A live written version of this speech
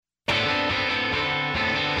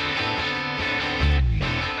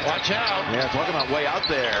watch out. Yeah, talking about way out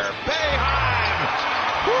there. Boeheim!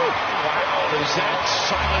 Wow, is that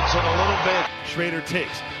silencing a little bit? Schrader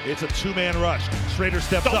takes. It's a two-man rush. Schrader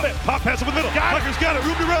steps up. Pop pass over the middle. Tucker's got it.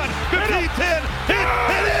 Room to run. 15-10. Hit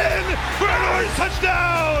in. For a Noise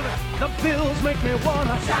touchdown. The Bills make me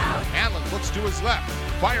wanna shout. Allen looks to his left.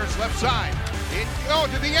 Fires left side.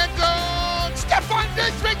 To the end zone. Stephon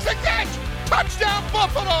Diggs makes a catch. Touchdown,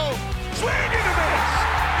 Buffalo. Swing and a miss.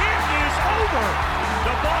 It is over.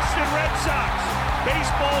 The Boston Red Sox,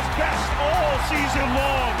 baseball's best all season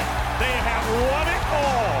long. They have won it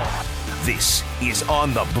all. This is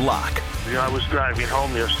On the Block. Yeah, I was driving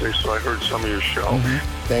home yesterday, so I heard some of your show.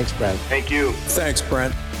 Thanks, Brent. Thank you. Thanks,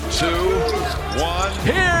 Brent. 2, 1.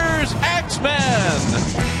 Here's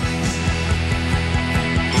X-Men.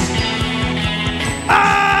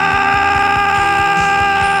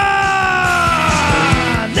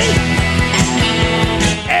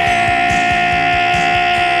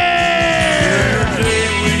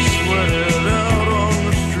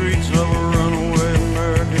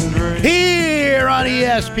 Here on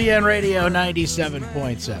ESPN Radio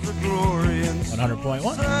 97.7, 100.1,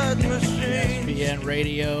 ESPN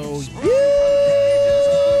Radio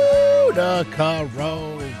Utica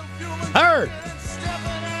Road. Heard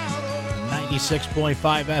 96.5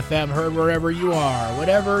 FM, heard wherever you are,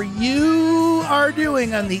 whatever you are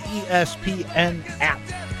doing on the ESPN app.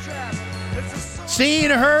 Seen,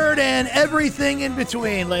 heard, and everything in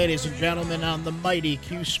between, ladies and gentlemen, on the mighty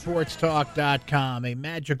QSportsTalk.com, a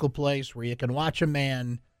magical place where you can watch a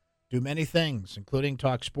man do many things, including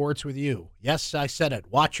talk sports with you. Yes, I said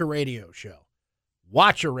it. Watch a radio show.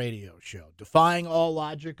 Watch a radio show. Defying all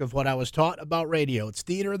logic of what I was taught about radio. It's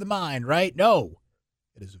theater of the mind, right? No.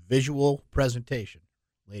 It is a visual presentation,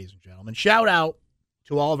 ladies and gentlemen. Shout out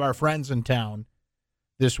to all of our friends in town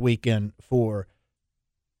this weekend for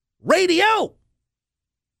radio.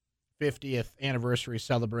 50th anniversary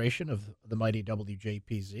celebration of the mighty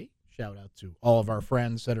WJPZ. Shout out to all of our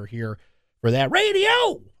friends that are here for that.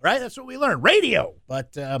 Radio, right? That's what we learned, radio.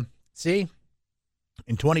 But see,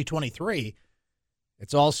 in 2023,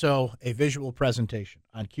 it's also a visual presentation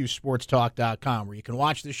on QSportsTalk.com where you can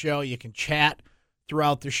watch the show, you can chat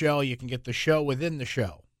throughout the show, you can get the show within the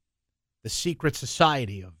show, the secret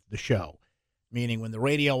society of the show, meaning when the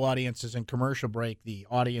radio audience is in commercial break, the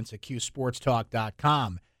audience at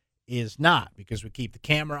QSportsTalk.com is not, because we keep the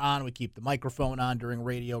camera on, we keep the microphone on during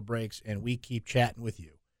radio breaks, and we keep chatting with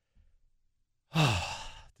you.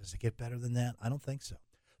 Does it get better than that? I don't think so.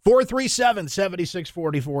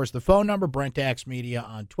 437-7644 is the phone number. Brent Axe Media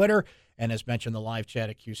on Twitter. And as mentioned, the live chat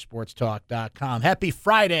at QSportsTalk.com. Happy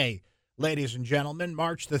Friday, ladies and gentlemen.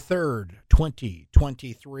 March the 3rd,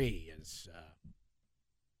 2023 is a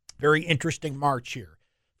very interesting March here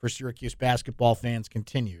for Syracuse basketball fans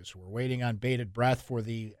continues. We're waiting on bated breath for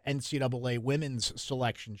the NCAA women's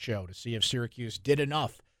selection show to see if Syracuse did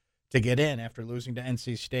enough to get in after losing to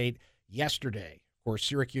NC State yesterday. Of course,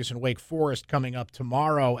 Syracuse and Wake Forest coming up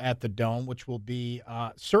tomorrow at the Dome, which will be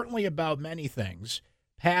certainly about many things,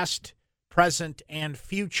 past, present, and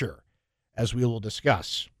future, as we will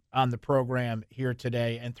discuss on the program here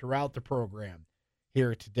today and throughout the program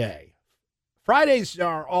here today. Fridays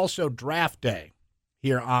are also draft day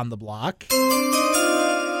here on the block. And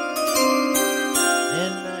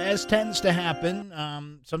as tends to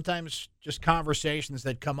happen, sometimes just conversations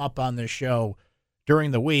that come up on this show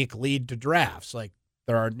during the week lead to drafts. Like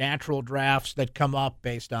there are natural drafts that come up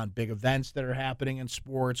based on big events that are happening in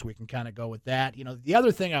sports. We can kind of go with that. You know, the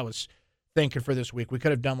other thing I was thinking for this week, we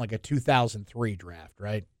could have done like a 2003 draft,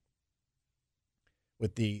 right?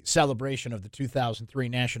 With the celebration of the 2003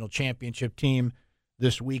 national championship team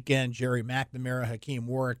this weekend, Jerry McNamara, Hakeem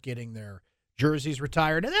Warwick getting their jerseys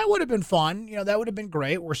retired. And that would have been fun. You know, that would have been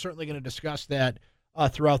great. We're certainly going to discuss that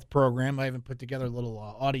throughout the program. I even put together a little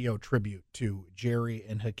audio tribute to Jerry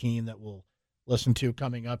and Hakeem that we'll listen to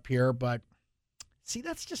coming up here. But, see,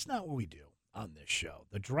 that's just not what we do on this show.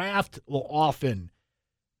 The draft will often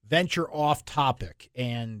venture off topic,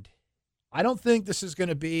 and I don't think this is going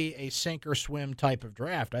to be a sink or swim type of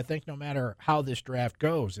draft. I think no matter how this draft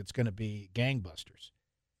goes, it's going to be gangbusters.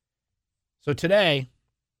 So today,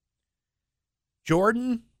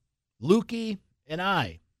 Jordan, Lukey, and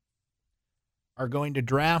I are going to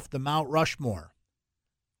draft the Mount Rushmore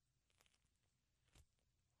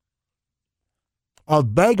of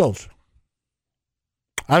bagels.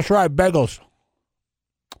 That's right, bagels.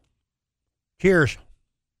 Cheers.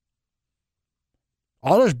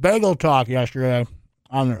 All this bagel talk yesterday.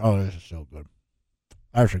 This is so good.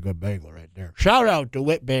 That's a good bagel right there. Shout out to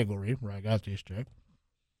Wit Bagelery, where I got these two.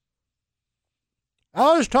 I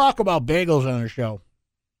always talk about bagels on the show.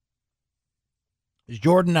 is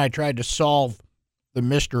Jordan and I tried to solve the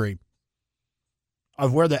mystery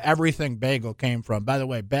of where the everything bagel came from. By the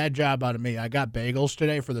way, bad job out of me. I got bagels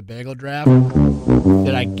today for the bagel draft.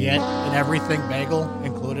 Did I get an everything bagel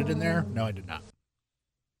included in there? No, I did not.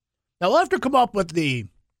 Now, we'll have to come up with the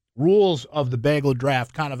rules of the bagel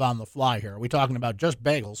draft kind of on the fly here. Are we talking about just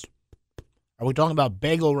bagels? Are we talking about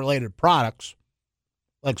bagel-related products,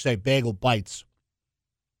 like, say, bagel bites?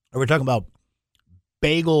 Are we talking about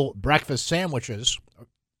bagel breakfast sandwiches?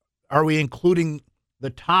 Are we including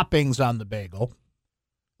the toppings on the bagel?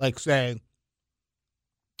 Like, say,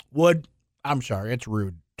 I'm sorry, it's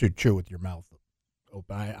rude to chew with your mouth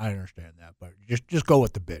open. I understand that, but just go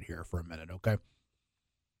with the bit here for a minute, okay?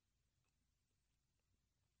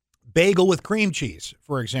 Bagel with cream cheese,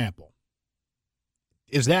 for example.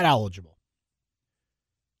 Is that eligible?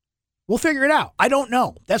 We'll figure it out. I don't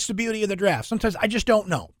know. That's the beauty of the draft. Sometimes I just don't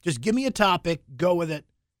know. Just give me a topic, go with it,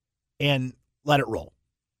 and let it roll.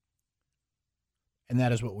 And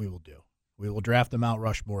that is what we will do. We will draft the Mount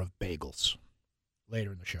Rushmore of bagels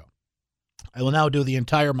later in the show. I will now do the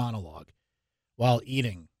entire monologue while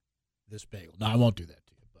eating this bagel. No, I won't do that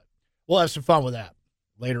to you, but we'll have some fun with that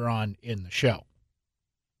later on in the show.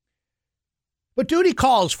 But duty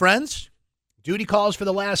calls, friends. Duty calls for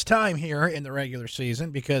the last time here in the regular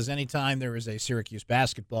season, because anytime there is a Syracuse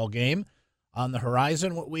basketball game on the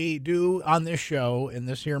horizon, what we do on this show in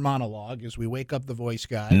this here monologue is we wake up the voice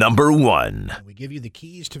guy. Number 1. And we give you the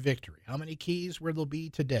keys to victory. How many keys will there be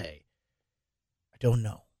today? I don't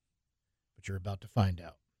know, but you're about to find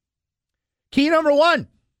out. Key number 1,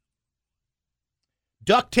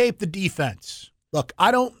 duct tape the defense. Look,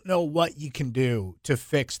 I don't know what you can do to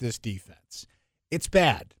fix this defense. It's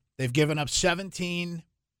bad. They've given up 17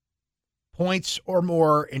 points or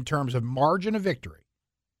more in terms of margin of victory.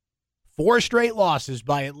 4 straight losses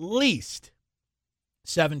by at least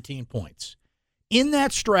 17 points. In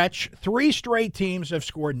that stretch, 3 straight teams have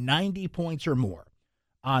scored 90 points or more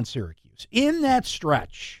on Syracuse. In that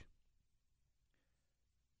stretch,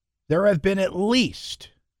 there have been at least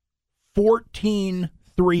 14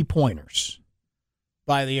 three-pointers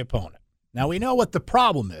by the opponent. Now, we know what the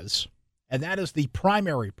problem is, and that is the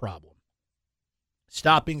primary problem,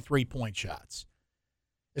 stopping three-point shots.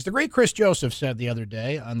 As the great Chris Joseph said the other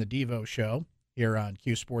day on the Devo show here on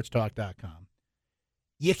QSportsTalk.com,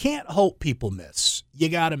 you can't hope people miss. You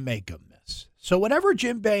got to make them miss. So whatever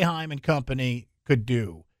Jim Boeheim and company could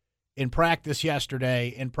do in practice yesterday,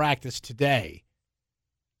 in practice today,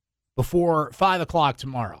 before 5 o'clock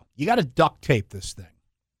tomorrow, you got to duct tape this thing.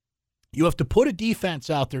 You have to put a defense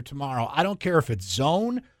out there tomorrow. I don't care if it's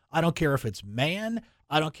zone. I don't care if it's man.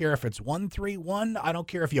 I don't care if it's 1-3-1. I don't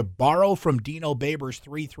care if you borrow from Dino Babers'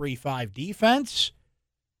 3-3-5 defense.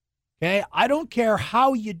 Okay? I don't care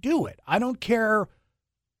how you do it. I don't care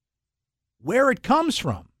where it comes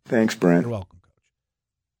from. Thanks, Brent. You're welcome, Coach.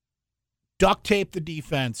 Duct tape the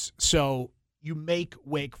defense so you make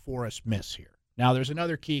Wake Forest miss here. Now, there's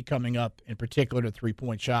another key coming up, in particular to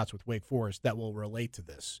three-point shots with Wake Forest, that will relate to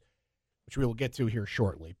this, which we will get to here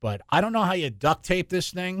shortly. But I don't know how you duct tape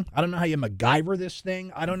this thing. I don't know how you MacGyver this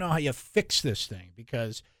thing. I don't know how you fix this thing,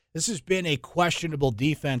 because this has been a questionable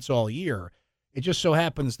defense all year. It just so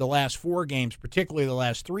happens the last 4 games, particularly the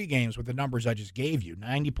last 3 games with the numbers I just gave you,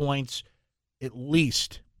 90 points at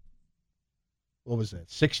least. What was that?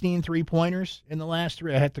 16 three-pointers in the last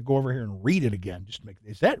 3. I had to go over here and read it again.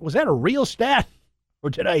 Was that a real stat? Or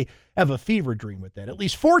did I have a fever dream with that? At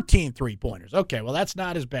least 14 three-pointers. Okay, well, that's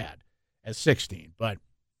not as bad as 16. But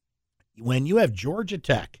when you have Georgia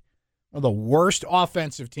Tech, one of the worst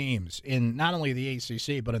offensive teams in not only the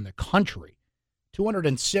ACC, but in the country,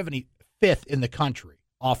 275th in the country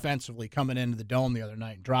offensively, coming into the Dome the other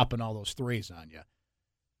night and dropping all those threes on you,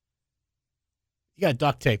 you got to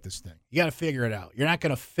duct tape this thing. You got to figure it out. You're not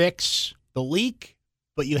going to fix the leak,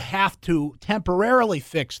 but you have to temporarily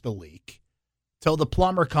fix the leak till the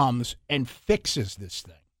plumber comes and fixes this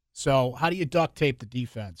thing. So how do you duct tape the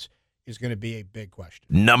defense is going to be a big question.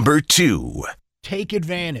 Number 2. Take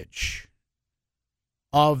advantage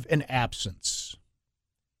of an absence.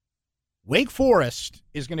 Wake Forest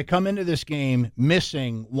is going to come into this game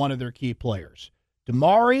missing one of their key players.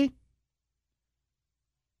 Damari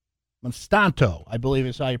Monstanto, I believe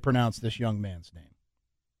is how you pronounce this young man's name.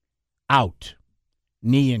 Out.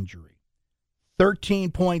 Knee injury. 13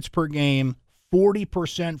 points per game,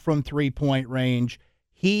 40% from three-point range.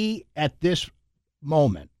 He, at this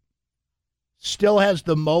moment, still has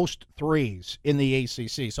the most threes in the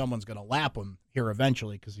ACC. Someone's going to lap him here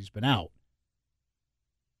eventually because he's been out.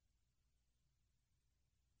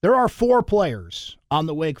 There are 4 players on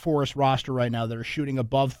the Wake Forest roster right now that are shooting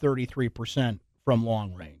above 33% from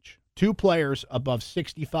long range. 2 players above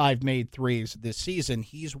 65 made threes this season.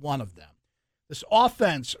 He's one of them. This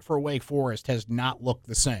offense for Wake Forest has not looked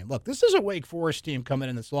the same. Look, this is a Wake Forest team coming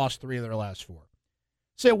in that's lost 3 of their last 4.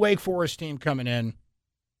 It's a Wake Forest team coming in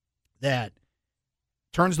that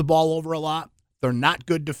turns the ball over a lot. They're not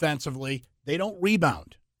good defensively. They don't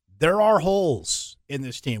rebound. There are holes in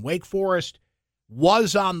this team. Wake Forest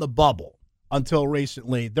was on the bubble until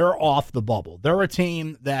recently. They're off the bubble. They're a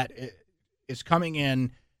team that is coming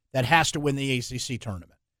in that has to win the ACC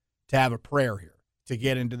tournament to have a prayer here, to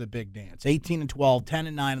get into the big dance. 18-12,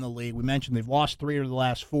 10-9 in the league. We mentioned they've lost 3 of the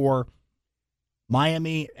last 4.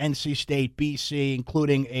 Miami, NC State, BC,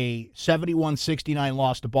 including a 71-69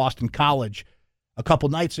 loss to Boston College a couple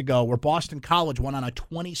nights ago, where Boston College went on a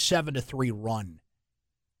 27-3 run.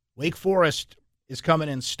 Wake Forest is coming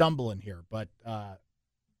in stumbling here, but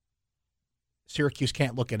Syracuse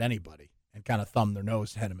can't look at anybody and kind of thumb their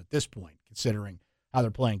nose at him at this point, considering how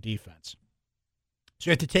they're playing defense. So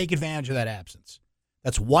you have to take advantage of that absence.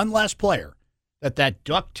 That's one less player that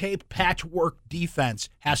duct tape patchwork defense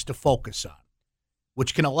has to focus on,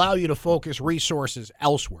 which can allow you to focus resources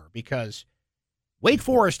elsewhere, because Wake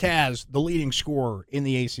Forest has the leading scorer in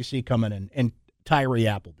the ACC coming in Tyree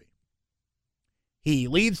Appleby. He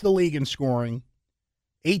leads the league in scoring,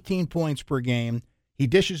 18 points per game. He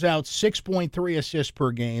dishes out 6.3 assists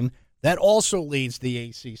per game. That also leads the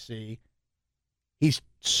ACC. He's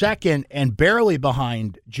second and barely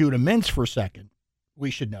behind Judah Mintz for second,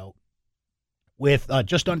 we should note, with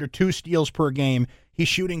just under 2 steals per game. He's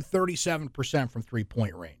shooting 37% from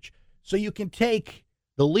three-point range. So you can take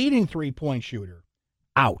the leading three-point shooter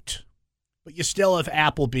out, but you still have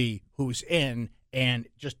Appleby, who's in and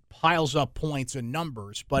just piles up points and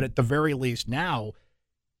numbers. But at the very least now,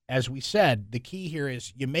 as we said, the key here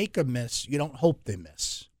is you make a miss, you don't hope they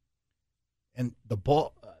miss. And the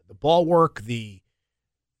ball work, the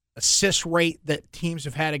assist rate that teams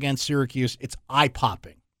have had against Syracuse, it's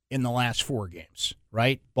eye-popping in the last 4 games,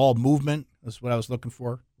 right? Ball movement is what I was looking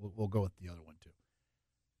for. We'll go with the other one, too.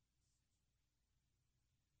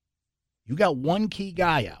 You got one key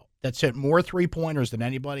guy out that's hit more three-pointers than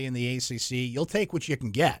anybody in the ACC. You'll take what you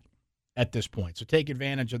can get at this point, so take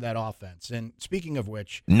advantage of that offense. And speaking of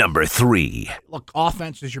which, Number 3. look,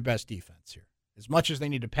 offense is your best defense here. As much as they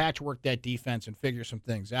need to patchwork that defense and figure some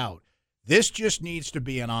things out, this just needs to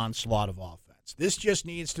be an onslaught of offense. This just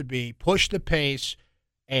needs to be push the pace,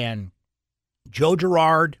 and Joe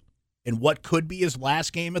Girard, in what could be his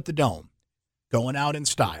last game at the Dome, going out in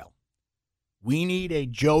style. We need a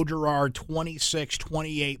Joe Girard 26,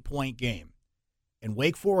 28-point game. And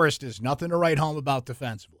Wake Forest is nothing to write home about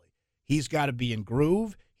defensively. He's got to be in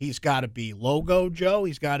groove. He's got to be logo Joe.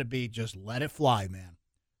 He's got to be just let it fly, man.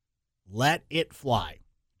 Let it fly.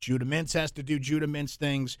 Judah Mintz has to do Judah Mintz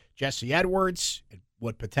things. Jesse Edwards,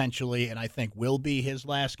 what potentially, and I think will be his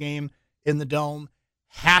last game in the Dome,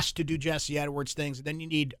 has to do Jesse Edwards things. And then you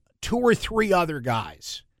need 2 or 3 other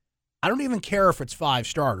guys. I don't even care if it's 5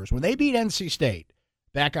 starters. When they beat NC State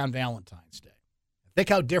back on Valentine's Day, think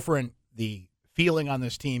how different the feeling on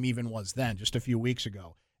this team even was then, just a few weeks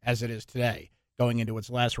ago, as it is today, going into its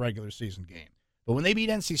last regular season game. But when they beat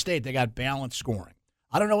NC State, they got balanced scoring.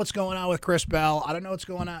 I don't know what's going on with Chris Bell. I don't know what's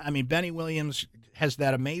going on. I mean, Benny Williams has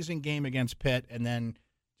that amazing game against Pitt and then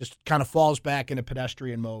just kind of falls back into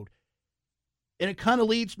pedestrian mode. And it kind of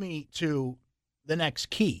leads me to the next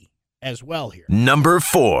key as well here. Number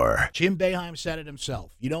 4. Jim Boeheim said it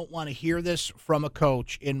himself. You don't want to hear this from a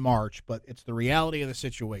coach in March, but it's the reality of the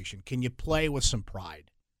situation. Can you play with some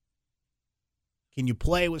pride? Can you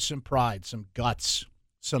play with some pride, some guts,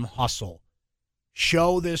 some hustle?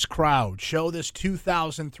 Show this crowd, show this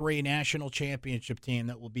 2003 national championship team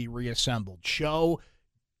that will be reassembled. Show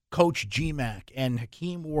Coach GMAC and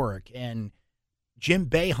Hakeem Warwick and Jim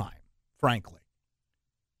Boeheim, frankly,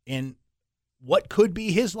 in what could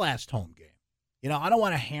be his last home game. You know, I don't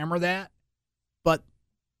want to hammer that, but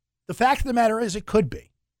the fact of the matter is it could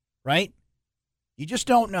be, right? You just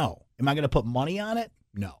don't know. Am I going to put money on it?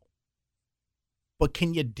 No. But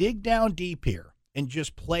can you dig down deep here and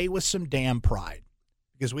just play with some damn pride?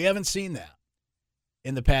 Because we haven't seen that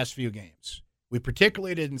in the past few games. We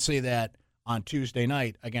particularly didn't see that on Tuesday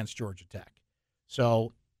night against Georgia Tech.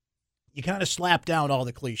 So you kind of slap down all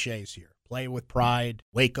the cliches here. Play with pride,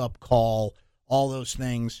 wake-up call, all those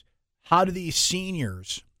things. How do these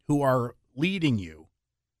seniors who are leading you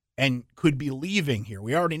and could be leaving here?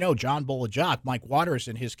 We already know John Bolajok, Mike Waters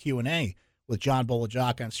in his Q&A with John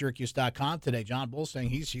Bolajok on Syracuse.com today. John Bull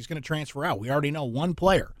saying he's going to transfer out. We already know one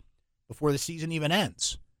player before the season even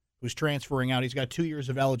ends who's transferring out. He's got 2 years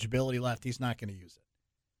of eligibility left. He's not going to use it.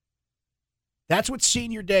 That's what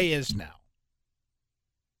senior day is now.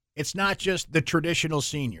 It's not just the traditional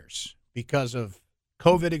seniors because of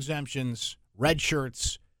COVID exemptions, red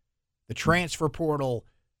shirts, the transfer portal,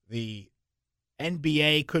 the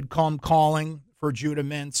NBA could come calling for Judah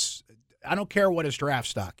Mintz. I don't care what his draft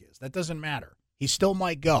stock is. That doesn't matter. He still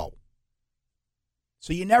might go.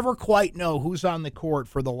 So you never quite know who's on the court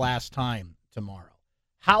for the last time tomorrow.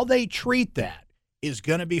 How they treat that is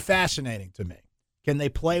going to be fascinating to me. Can they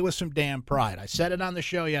play with some damn pride? I said it on the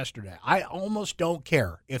show yesterday. I almost don't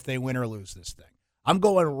care if they win or lose this thing. I'm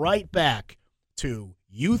going right back to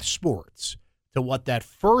youth sports, to what that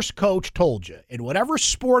first coach told you in whatever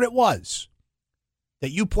sport it was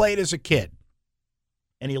that you played as a kid.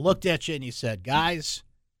 And he looked at you and he said, guys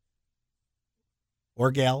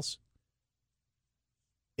or gals,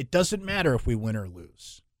 it doesn't matter if we win or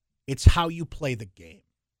lose. It's how you play the game.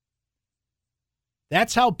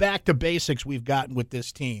 That's how back to basics we've gotten with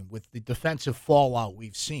this team, with the defensive fallout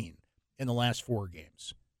we've seen in the last 4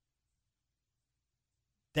 games.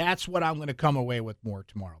 That's what I'm going to come away with more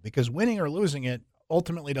tomorrow, because winning or losing it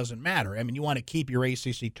ultimately doesn't matter. I mean, you want to keep your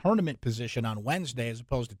ACC tournament position on Wednesday as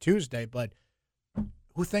opposed to Tuesday, but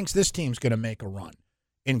who thinks this team's going to make a run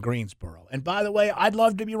in Greensboro? And by the way, I'd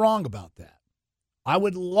love to be wrong about that. I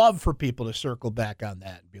would love for people to circle back on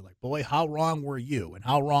that and be like, boy, how wrong were you and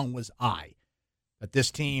how wrong was I that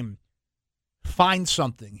this team finds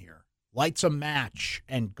something here, lights a match,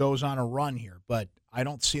 and goes on a run here. But I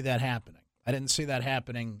don't see that happening. I didn't see that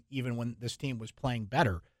happening even when this team was playing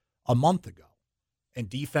better a month ago. And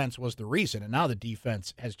defense was the reason. And now the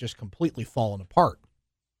defense has just completely fallen apart.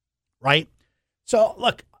 Right? So,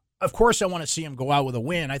 look, of course I want to see him go out with a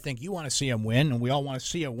win. I think you want to see him win, and we all want to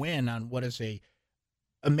see a win on what is a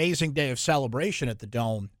amazing day of celebration at the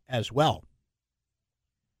Dome as well.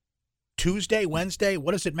 Tuesday, Wednesday,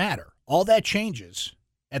 what does it matter? All that changes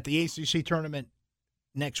at the ACC tournament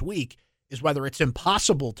next week is whether it's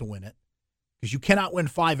impossible to win it, because you cannot win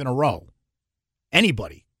 5 in a row.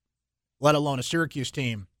 Anybody, let alone a Syracuse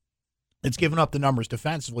team that's given up the numbers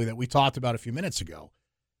defensively that we talked about a few minutes ago.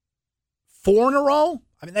 4 in a row?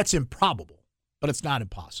 I mean, that's improbable, but it's not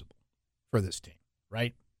impossible for this team,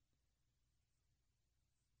 right?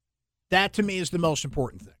 That, to me, is the most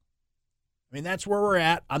important thing. I mean, that's where we're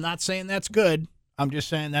at. I'm not saying that's good. I'm just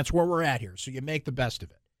saying that's where we're at here, so you make the best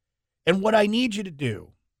of it. And what I need you to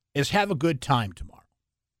do is have a good time tomorrow.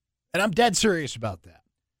 And I'm dead serious about that.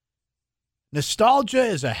 Nostalgia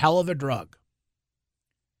is a hell of a drug.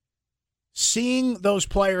 Seeing those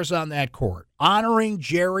players on that court, honoring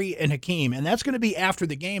Jerry and Hakeem, and that's going to be after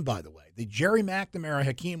the game, by the way. The Jerry McNamara,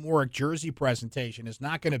 Hakeem Warwick jersey presentation is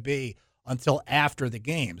not going to be until after the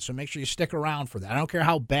game, so make sure you stick around for that. I don't care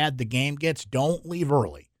how bad the game gets. Don't leave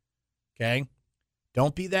early, okay?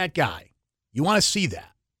 Don't be that guy. You want to see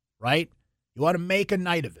that, right? You want to make a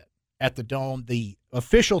night of it at the Dome. The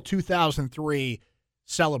official 2003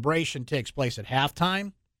 celebration takes place at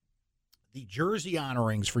halftime. The jersey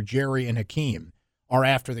honorings for Jerry and Hakeem are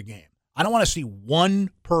after the game. I don't want to see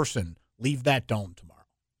one person leave that Dome tomorrow,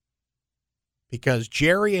 because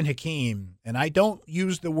Jerry and Hakeem, and I don't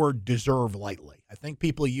use the word deserve lightly. I think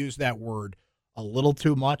people use that word a little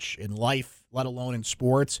too much in life, let alone in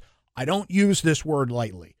sports. I don't use this word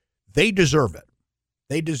lightly. They deserve it.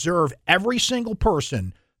 They deserve every single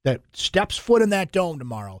person that steps foot in that Dome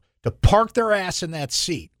tomorrow to park their ass in that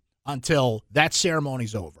seat until that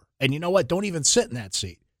ceremony's over. And you know what? Don't even sit in that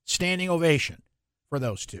seat. Standing ovation for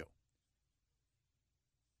those two.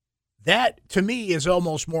 That, to me, is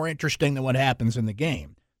almost more interesting than what happens in the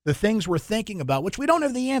game. The things we're thinking about, which we don't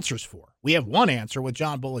have the answers for. We have one answer with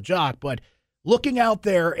John Bulajak, but looking out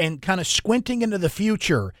there and kind of squinting into the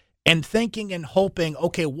future and thinking and hoping,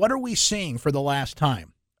 okay, what are we seeing for the last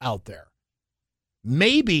time out there?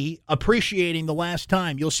 Maybe appreciating the last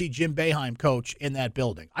time you'll see Jim Boeheim coach in that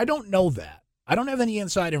building. I don't know that. I don't have any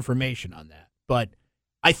inside information on that, but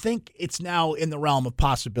I think it's now in the realm of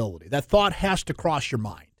possibility. That thought has to cross your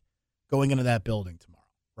mind going into that building tomorrow,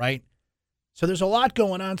 right? So there's a lot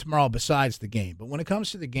going on tomorrow besides the game. But when it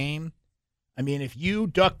comes to the game, I mean, if you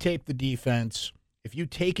duct tape the defense, if you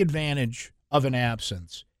take advantage of an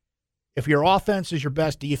absence, if your offense is your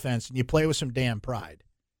best defense and you play with some damn pride,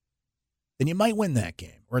 then you might win that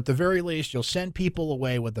game. Or at the very least, you'll send people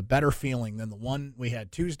away with a better feeling than the one we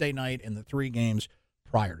had Tuesday night and the 3 games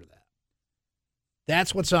prior to that.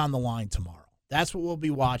 That's what's on the line tomorrow. That's what we'll be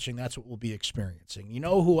watching. That's what we'll be experiencing. You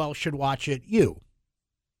know who else should watch it? You.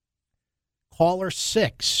 Caller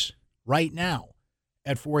 6 right now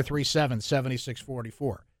at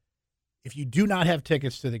 437-7644. If you do not have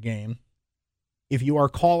tickets to the game, if you are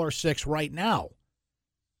caller 6 right now,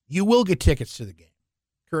 you will get tickets to the game,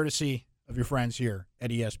 courtesy of your friends here at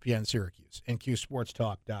ESPN Syracuse and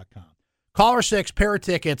QSportsTalk.com. Caller 6, pair of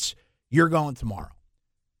tickets. You're going tomorrow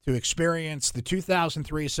to experience the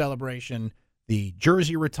 2003 celebration, the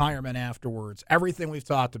jersey retirement afterwards, everything we've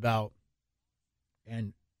talked about,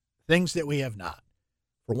 and things that we have not,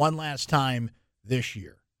 for one last time this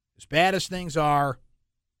year. As bad as things are,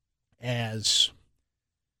 as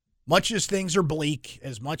much as things are bleak,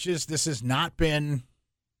 as much as this has not been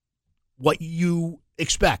what you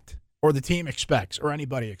expect or the team expects or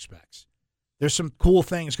anybody expects, there's some cool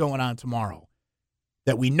things going on tomorrow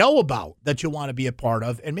that we know about that you'll want to be a part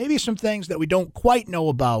of, and maybe some things that we don't quite know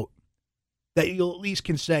about that you at least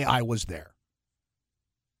can say, I was there.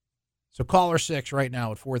 So caller 6 right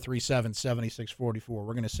now at 437-7644.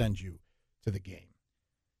 We're going to send you to the game.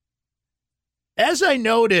 As I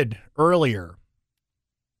noted earlier,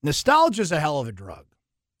 nostalgia is a hell of a drug,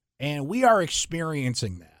 and we are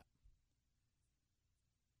experiencing that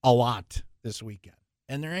a lot this weekend.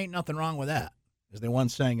 And there ain't nothing wrong with that, as they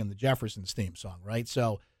once sang in the Jeffersons theme song, right?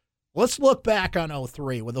 So let's look back on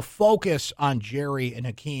 03 with a focus on Jerry and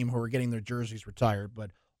Hakeem, who are getting their jerseys retired, but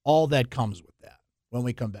all that comes with that when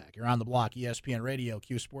we come back. You're on the block, ESPN Radio,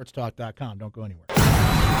 QSportsTalk.com. Don't go anywhere.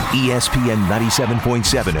 ESPN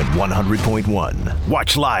 97.7 and 100.1.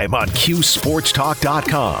 Watch live on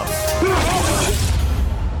QSportsTalk.com.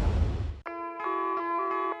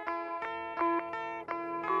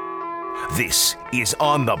 This is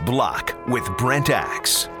On the Block with Brent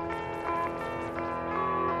Axe.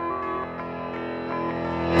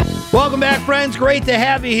 Welcome back, friends. Great to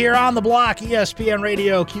have you here on the block. ESPN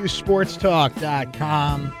Radio,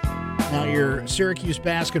 QSportsTalk.com. Now, your Syracuse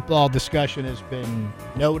basketball discussion has been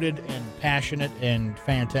noted and passionate and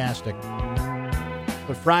fantastic.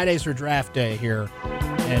 But Fridays are draft day here,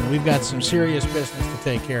 and we've got some serious business to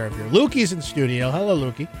take care of here. Lukey's in studio. Hello,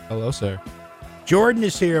 Lukey. Hello, sir. Jordan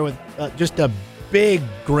is here with just a big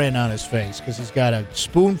grin on his face because he's got a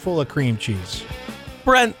spoonful of cream cheese.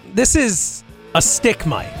 Brent, this is a stick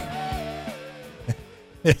mic.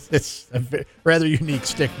 It's a rather unique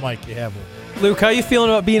stick mic you have with you. Luke, how you feeling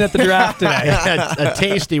about being at the draft today? a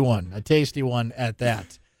tasty one at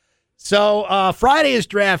that. So Friday is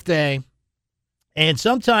draft day, and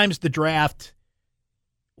sometimes the draft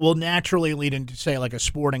will naturally lead into, say, like a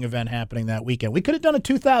sporting event happening that weekend. We could have done a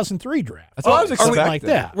 2003 draft. That's what I was expecting. Something like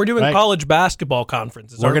that. We're doing college basketball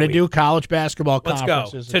conferences. We're going to do college basketball Let's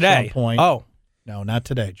conferences go. Today. At some point. Oh. No, not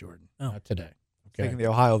today, Jordan. Not today. Okay. Taking the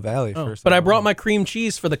Ohio Valley first. But I brought my cream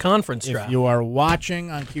cheese for the conference draft. If you are watching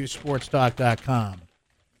on QSportsTalk.com,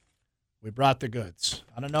 we brought the goods.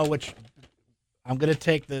 I don't know which. I'm going to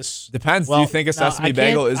take this. Depends. Do you think a sesame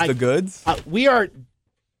bagel is the goods? We are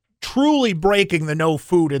truly breaking the no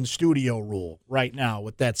food in studio rule right now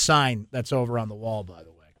with that sign that's over on the wall, by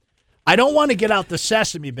the way. I don't want to get out the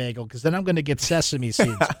sesame bagel because then I'm going to get sesame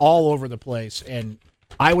seeds all over the place, and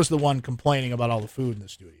I was the one complaining about all the food in the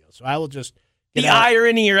studio. So I will just get out.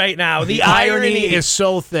 Irony right now. The irony is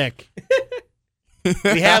so thick.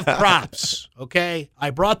 We have props, okay?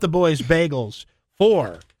 I brought the boys bagels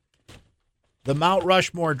for the Mount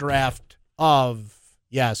Rushmore draft of,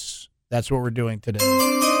 yes, that's what we're doing today,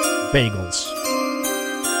 bagels.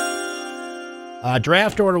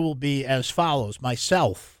 Draft order will be as follows.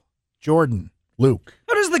 Myself, Jordan, Luke.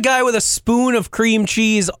 How does the guy with a spoon of cream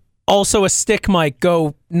cheese, also a stick mic,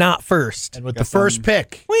 go not first? And with the first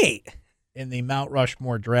pick. Wait. In the Mount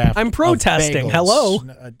Rushmore draft. I'm protesting. Hello.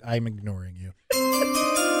 I'm ignoring you.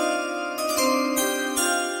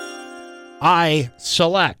 I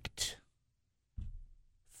select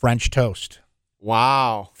French toast.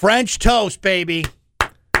 Wow. French toast, baby.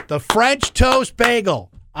 The French toast bagel.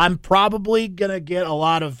 I'm probably going to get a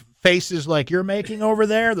lot of faces like you're making over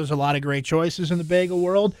there. There's a lot of great choices in the bagel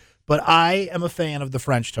world, but I am a fan of the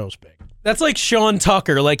French toast bagel. That's like Sean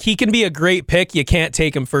Tucker. Like, he can be a great pick. You can't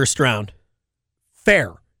take him first round.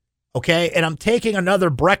 Fair. Okay? And I'm taking another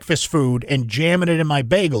breakfast food and jamming it in my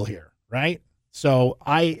bagel here, right? So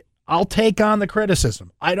I'll take on the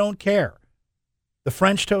criticism. I don't care. The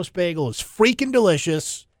French toast bagel is freaking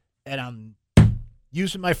delicious, and I'm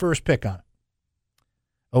using my first pick on it.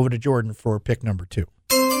 Over to Jordan for pick number 2.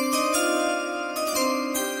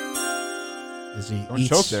 As he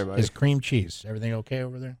eats his cream cheese. Everything okay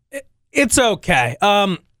over there? It's okay.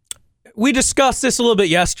 We discussed this a little bit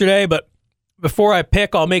yesterday, but before I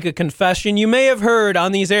pick, I'll make a confession. You may have heard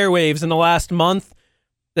on these airwaves in the last month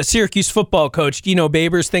that Syracuse football coach Dino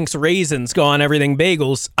Babers thinks raisins go on everything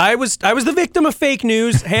bagels. I was the victim of fake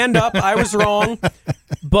news. Hand up, I was wrong.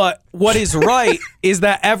 But what is right is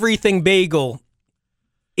that everything bagel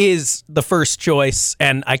is the first choice,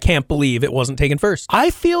 and I can't believe it wasn't taken first.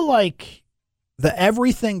 I feel like The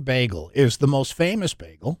Everything Bagel is the most famous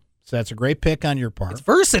bagel, so that's a great pick on your part. It's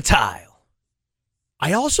versatile.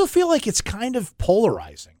 I also feel like it's kind of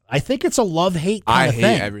polarizing. I think it's a love-hate kind of thing. I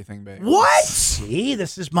hate Everything Bagel. What? See,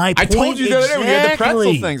 this is my point. I told you the other day we had the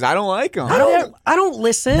pretzel things. I don't like them. I don't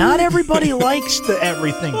listen. Not everybody likes the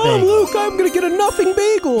Everything Bagel. Oh, Luke, I'm going to get a nothing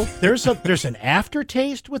bagel. There's an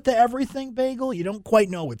aftertaste with the Everything Bagel. You don't quite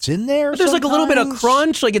know what's in there. But there's like a little bit of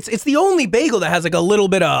crunch. Like it's the only bagel that has like a little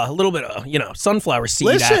bit of sunflower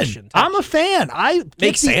seed action. I'm a fan. I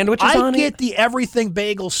make sandwiches on it. I get the Everything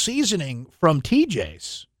Bagel seasoning from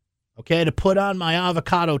TJ's. Okay, to put on my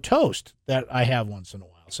avocado toast that I have once in a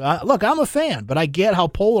while. So, look, I'm a fan, but I get how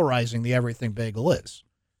polarizing the Everything Bagel is.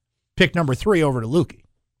 Pick number 3 over to Lukey.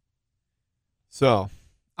 So,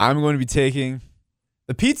 I'm going to be taking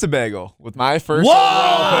the Pizza Bagel with my first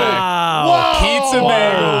overall pick. Pizza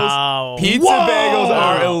Bagels. Pizza Bagels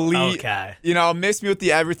are elite. Okay. Mix me with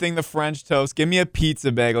the everything, the French toast. Give me a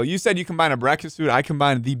pizza bagel. You said you combine a breakfast food. I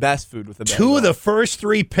combine the best food with a bagel. 2 of the first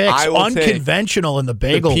 3 picks, unconventional in the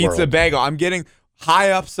bagel world. Pizza world. Bagel. I'm getting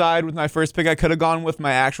high upside with my first pick. I could have gone with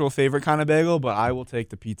my actual favorite kind of bagel, but I will take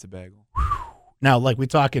the Pizza Bagel. Now, like we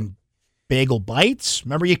talking bagel bites?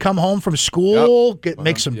 Remember you come home from school,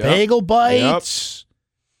 make some bagel bites,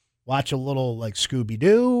 watch a little like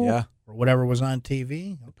Scooby-Doo. Yeah. Or whatever was on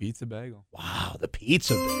TV. The Pizza Bagel. Wow, the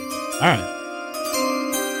Pizza Bagel. All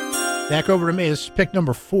right. Back over to me. This is pick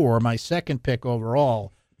number 4, my second pick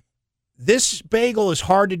overall. This bagel is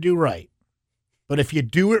hard to do right. But if you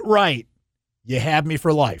do it right, you have me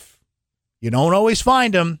for life. You don't always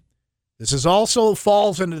find them. This is also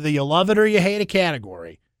falls into the you love it or you hate it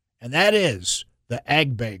category. And that is the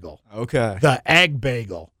egg bagel. Okay. The egg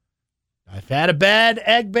bagel. I've had a bad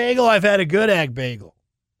egg bagel. I've had a good egg bagel.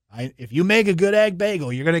 If you make a good egg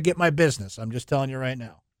bagel, you're going to get my business. I'm just telling you right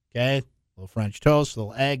now. Okay? A little French toast, a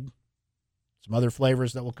little egg, some other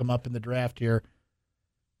flavors that will come up in the draft here.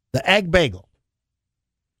 The egg bagel.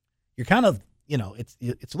 You're kind of, it's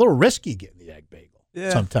a little risky getting the egg bagel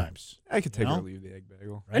sometimes. I could take or leave the egg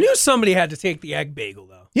bagel. Right? I knew somebody had to take the egg bagel,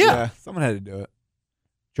 though. Yeah. Someone had to do it.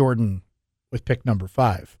 Jordan with pick number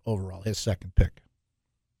 5 overall, his second pick.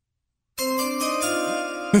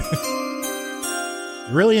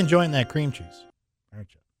 Really enjoying that cream cheese,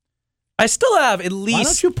 aren't you? I still have at least. Why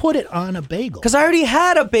don't you put it on a bagel? Because I already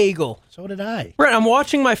had a bagel. So did I. Brent, I'm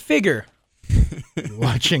watching my figure. You're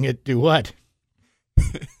watching it do what?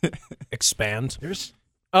 Expand.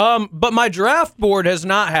 But my draft board has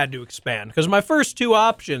not had to expand because my first 2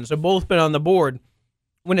 options have both been on the board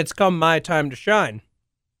when it's come my time to shine.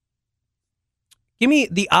 Give me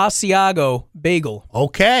the Asiago bagel.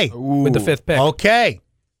 Okay. With the 5th pick. Okay.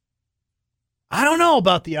 I don't know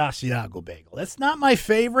about the Asiago bagel. That's not my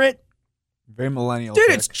favorite. Very millennial.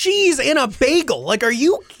 Dude, it's cheese in a bagel. Like, are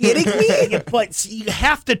you kidding me? But see, you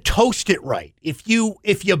have to toast it right. If you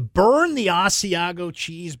burn the Asiago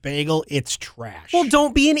cheese bagel, it's trash. Well,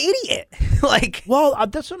 don't be an idiot.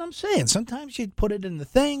 That's what I'm saying. Sometimes you put it in the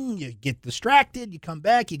thing, you get distracted, you come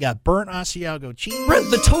back, you got burnt Asiago cheese. Brent,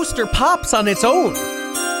 the toaster pops on its own.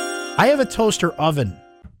 I have a toaster oven,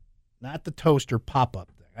 not the toaster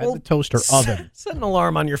pop-up. I have the toaster oven. Set an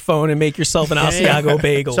alarm on your phone and make yourself an Asiago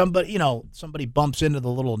bagel. Somebody bumps into the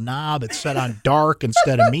little knob. It's set on dark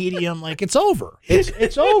instead of medium. Like, it's over.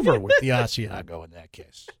 It's over with the Asiago in that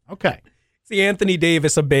case. Okay. It's the Anthony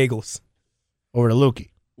Davis of bagels. Over to Lukey.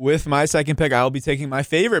 With my second pick, I'll be taking my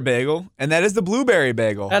favorite bagel, and that is the blueberry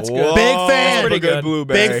bagel. That's good. Big fan. Love a good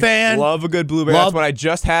blueberry. Big fan. Love a good blueberry. That's what I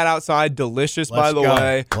just had outside. Delicious, by the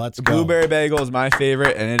way. Let's go. Blueberry bagel is my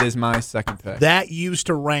favorite, and it is my second pick. That used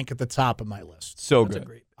to rank at the top of my list. So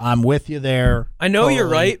good. I'm with you there. I know you're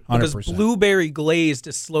right, 100%. because blueberry glazed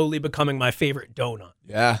is slowly becoming my favorite donut.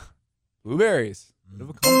 Yeah. Blueberries.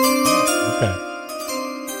 Okay.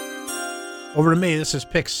 Over to me. This is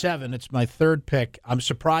pick 7. It's my 3rd pick. I'm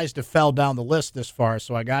surprised it fell down the list this far,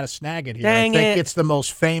 so I got to snag it here. I think it's the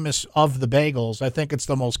most famous of the bagels. I think it's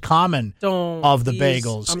the most common of the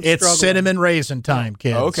bagels. It's cinnamon raisin time,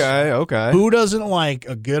 kids. Okay. Who doesn't like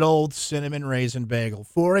a good old cinnamon raisin bagel?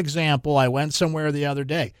 For example, I went somewhere the other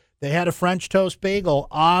day. They had a French toast bagel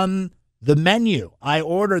on the menu. I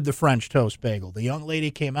ordered the French toast bagel. The young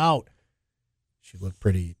lady came out. She looked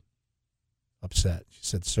pretty upset. She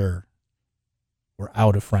said, "Sir, we're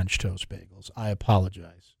out of French toast bagels. I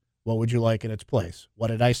apologize. What would you like in its place?" What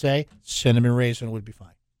did I say? Cinnamon raisin would be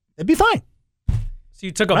fine. It'd be fine. So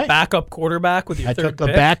you took a backup quarterback with your third pick? I took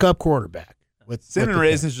a backup quarterback. Cinnamon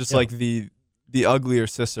raisin is just like the uglier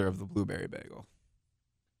sister of the blueberry bagel.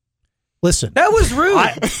 Listen. That was rude.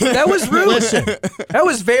 That was rude. Listen. That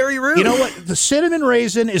was very rude. You know what? The cinnamon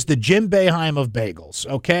raisin is the Jim Boeheim of bagels,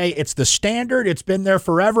 okay? It's the standard. It's been there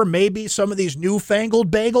forever. Maybe some of these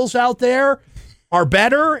newfangled bagels out there are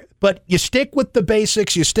better, but you stick with the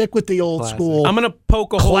basics. You stick with the old school. I'm going to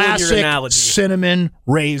poke a hole in your classic analogy. Cinnamon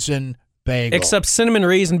raisin bagel. Except cinnamon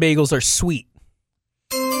raisin bagels are sweet.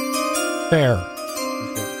 Fair.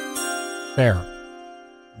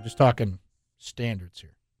 I'm just talking standards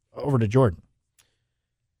here. Over to Jordan.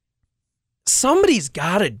 Somebody's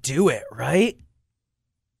got to do it, right?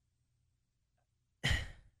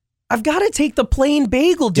 I've got to take the plain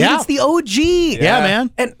bagel, dude. Yeah. It's the OG. Yeah,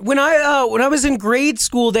 man. And when I was in grade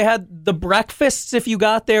school, they had the breakfasts if you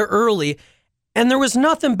got there early, and there was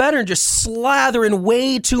nothing better than just slathering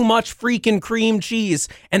way too much freaking cream cheese,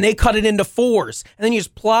 and they cut it into fours, and then you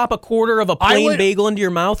just plop a quarter of a plain bagel into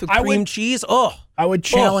your mouth with cream cheese. Oh, I would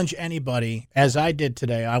challenge anybody, as I did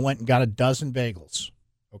today. I went and got a dozen bagels.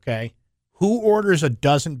 Okay, who orders a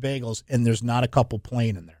dozen bagels and there's not a couple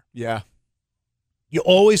plain in there? Yeah. You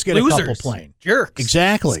always get Losers. a couple plain. Jerks.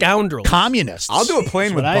 Exactly. Scoundrels. Communists. I'll do a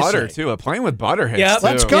plain with butter, too. A plain with butter hits, Yep. too.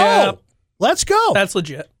 Let's go. Yep. Let's go. That's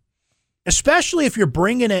legit. Especially if you're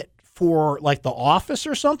bringing it for like the office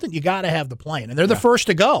or something, you got to have the plain. And they're the first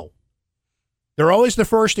to go. They're always the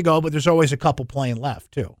first to go, but there's always a couple plain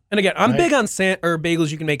left, too. And again, I'm big on bagels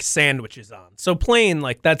you can make sandwiches on. So plain,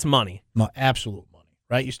 like, that's money. Absolute money,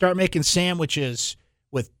 right? You start making sandwiches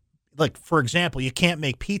with, like, for example, you can't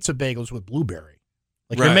make pizza bagels with blueberry.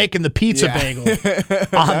 Like, you're making the pizza bagel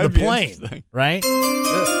on the plane, right?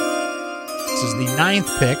 This is the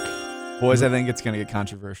 9th pick. Boys, I think it's going to get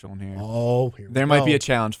controversial in here. Oh, here we There go. might be a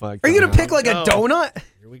challenge flag. Are you going to pick, like, a donut?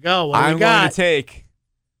 Here we go. What do I'm we got? going to take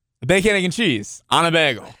the bacon, egg, and cheese on a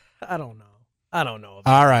bagel. I don't know.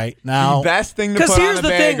 All right. Now, The best thing to put Because on here's a the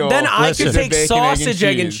bagel. thing. Then I Listen. could take Bacon, sausage,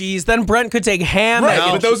 egg, and cheese. Then Brent could take ham, Right, egg,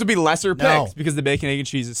 and but those would be lesser No. picks because the bacon, egg, and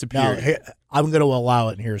cheese is now superior. I'm going to allow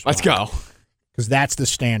it, and here's why. Let's go. Because that's the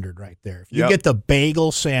standard right there. If you Yep. get the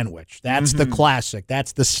bagel sandwich, that's the classic.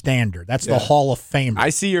 That's the standard. That's the Hall of Famer. I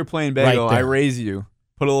see your plain bagel. Right there. I raise you.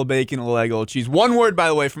 Put a little bacon, a little egg, a little cheese. One word, by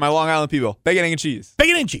the way, for my Long Island people. Bacon, egg, and cheese.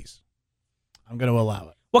 Bacon and cheese. I'm going to allow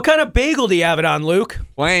it. What kind of bagel do you have it on, Luke?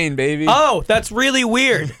 Plain, baby. Oh, that's really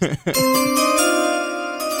weird.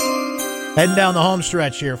 Heading down the home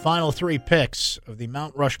stretch here, final 3 picks of the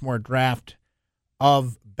Mount Rushmore draft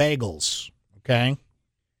of bagels, okay?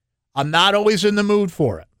 I'm not always in the mood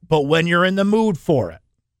for it, but when you're in the mood for it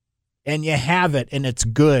and you have it and it's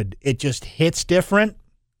good, it just hits different,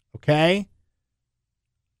 okay?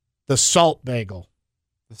 The salt bagel.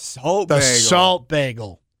 The salt The bagel. salt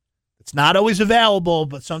bagel. It's not always available,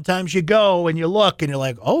 but sometimes you go and you look and you're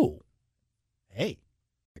like, oh, hey,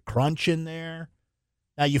 the crunch in there.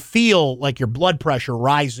 Now, you feel like your blood pressure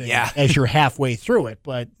rising as you're halfway through it,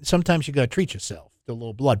 but sometimes you got to treat yourself to a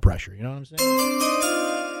little blood pressure. You know what I'm saying?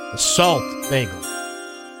 The salt bagel.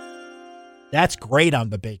 That's great on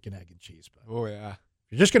the bacon, egg, and cheese. But Oh, yeah. if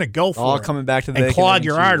you're just going to go for All it coming back to the and bacon, clog egg,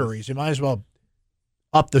 your and cheese. arteries, you might as well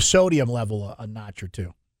up the sodium level a notch or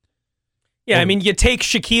two. Yeah, I mean, you take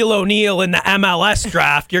Shaquille O'Neal in the MLS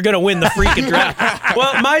draft, you're going to win the freaking draft.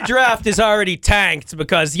 Well, my draft is already tanked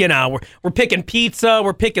because, you know, we're picking pizza,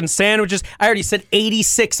 we're picking sandwiches. I already said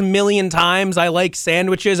 86 million times I like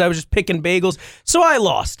sandwiches. I was just picking bagels. So I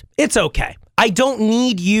lost. It's okay. I don't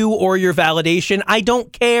need you or your validation. I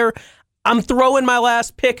don't care. I'm throwing my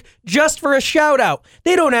last pick just for a shout out.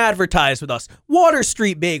 They don't advertise with us. Water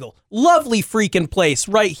Street Bagel, lovely freaking place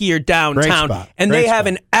right here downtown. Great spot. And Great they have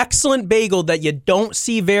spot. an excellent bagel that you don't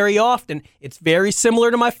see very often. It's very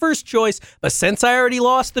similar to my first choice, but since I already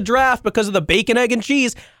lost the draft because of the bacon, egg, and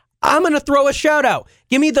cheese, I'm going to throw a shout out.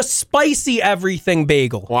 Give me the spicy everything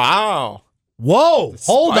bagel. Wow. Whoa,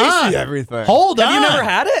 hold Spicy on. everything. Hold on. Have you never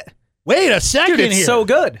had it? Wait a second Dude, it's here. so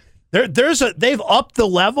good. They've upped the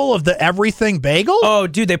level of the everything bagel? Oh,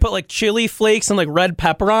 dude, they put like chili flakes and like red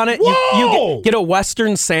pepper on it. Whoa! You get a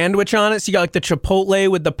Western sandwich on it. So you got like the chipotle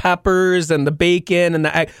with the peppers and the bacon and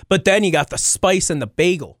the egg. But then you got the spice and the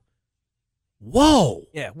bagel. Whoa.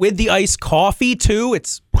 Yeah, with the iced coffee too.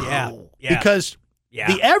 It's yeah. Because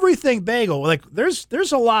the everything bagel, like there's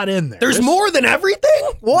a lot in there. There's more than everything?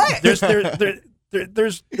 What? There's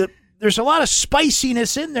a lot of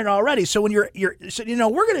spiciness in there already. So when you're so, you know,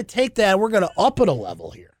 we're going to take that, we're going to up it a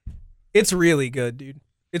level here. It's really good, dude.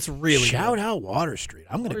 It's really Shout good. out Water Street.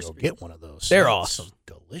 I'm going to go get one of those. They're It's awesome.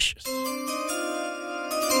 Delicious.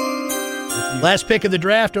 Last pick of the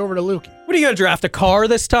draft, over to Lukey. What are you going to draft, a car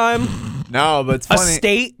this time? No, but it's A funny.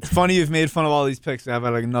 state? It's funny you've made fun of all these picks. I have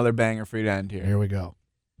like another banger for you to end here. Here we go.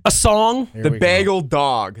 A song? Here The we go. bagel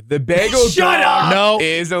dog. The bagel Shut dog up. No.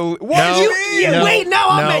 is a. What No. do you mean? No. Wait, no,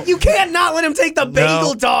 Ahmed, you can't not let him take the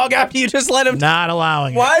bagel dog after you just let him. Not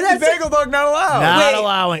allowing it. Why is the bagel dog not allowed? Not Wait.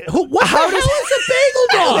 allowing it. What How the hell does- is a bagel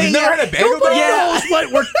dog? You've never had a bagel Nobody dog?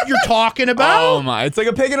 knows what you're talking about. Oh my! It's like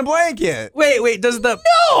a pig in a blanket. Wait, does the.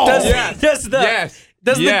 No. Does, Yes. does the. Yes.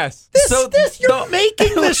 Does the- yes. You're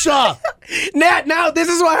making this up. Nat, now this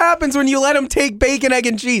is what happens when you let him take bacon, egg,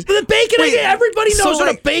 and cheese. The bacon, Wait, everybody knows so what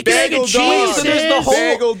a wait, bacon, egg, and bagel dog. cheese So there's the is. whole-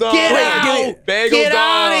 Bagel dog. Get Wait, out. Bagel Get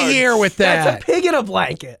out of dogs. here with that. That's a pig in a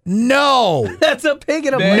blanket. No. That's a pig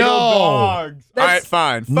in a Bagel blanket. No. dogs. All right,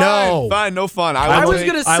 fine. No. Fine, no fun. I will was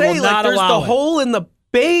take- going to I say, will like, not there's the allow it. hole in the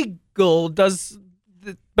bagel,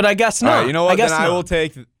 but I guess All not. right, you know what? I guess Then I not. will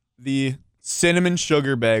take the cinnamon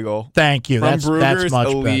sugar bagel. Thank you. From That's Brugger's much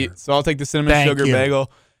Elite. better. So I'll take the cinnamon Thank sugar you.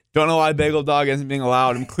 bagel. Don't know why bagel dog isn't being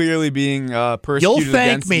allowed. I'm clearly being persecuted. You'll thank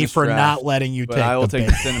against me this for draft, not letting you but take I will the take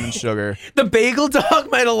the bagel. cinnamon sugar. The bagel dog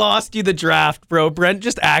might have lost you the draft, bro. Brent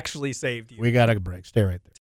just actually saved you. We got a break. Stay right there.